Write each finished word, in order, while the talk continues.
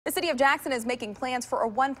The city of Jackson is making plans for a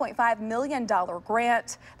 $1.5 million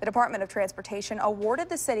grant. The Department of Transportation awarded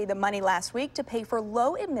the city the money last week to pay for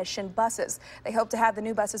low-emission buses. They hope to have the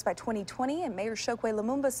new buses by 2020, and Mayor Chokwe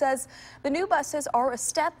Lumumba says the new buses are a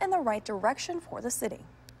step in the right direction for the city.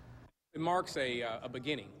 It marks a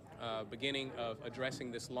beginning of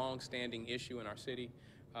addressing this long-standing issue in our city,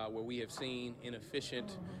 where we have seen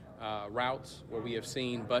inefficient routes, where we have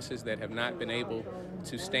seen buses that have not been able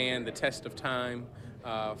to stand the test of time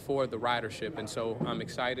for the ridership. And so I'm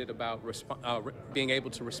excited about being able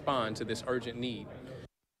to respond to this urgent need.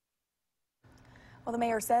 Well, the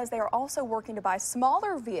mayor says they are also working to buy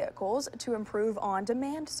smaller vehicles to improve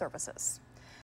on-demand services.